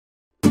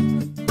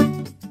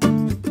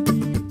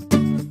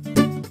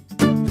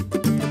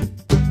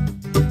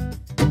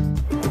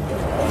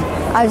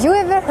Have you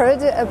ever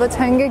heard about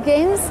Hunger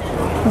Games?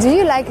 Do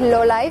you like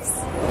low lives?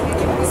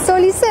 So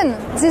listen,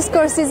 this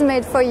course is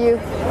made for you.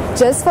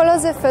 Just follow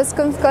the first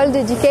conf call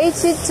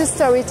dedicated to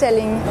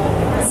storytelling.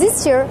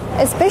 This year,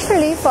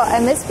 especially for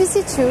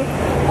MSPC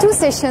 2, 2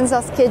 sessions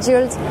are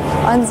scheduled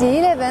on the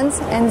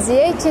 11th and the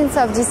 18th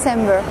of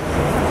December.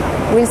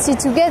 We'll see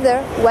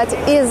together what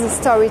is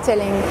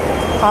storytelling,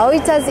 how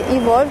it has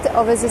evolved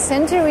over the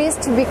centuries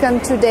to become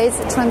today's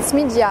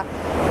transmedia,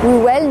 we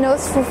well know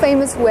through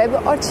famous web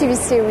or TV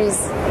series.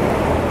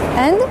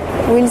 And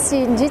we'll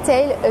see in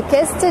detail a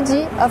case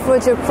study of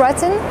Roger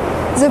Pratton,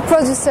 the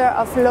producer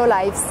of Low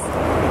Lives.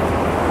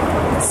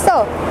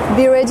 So,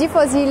 be ready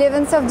for the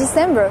 11th of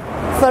December,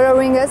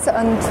 following us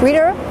on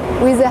Twitter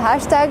with the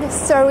hashtag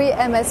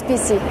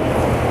StoryMSPC.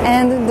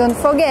 And don't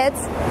forget,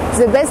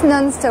 the best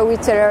known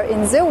storyteller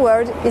in the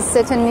world is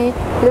certainly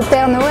Le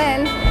Père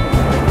Noël.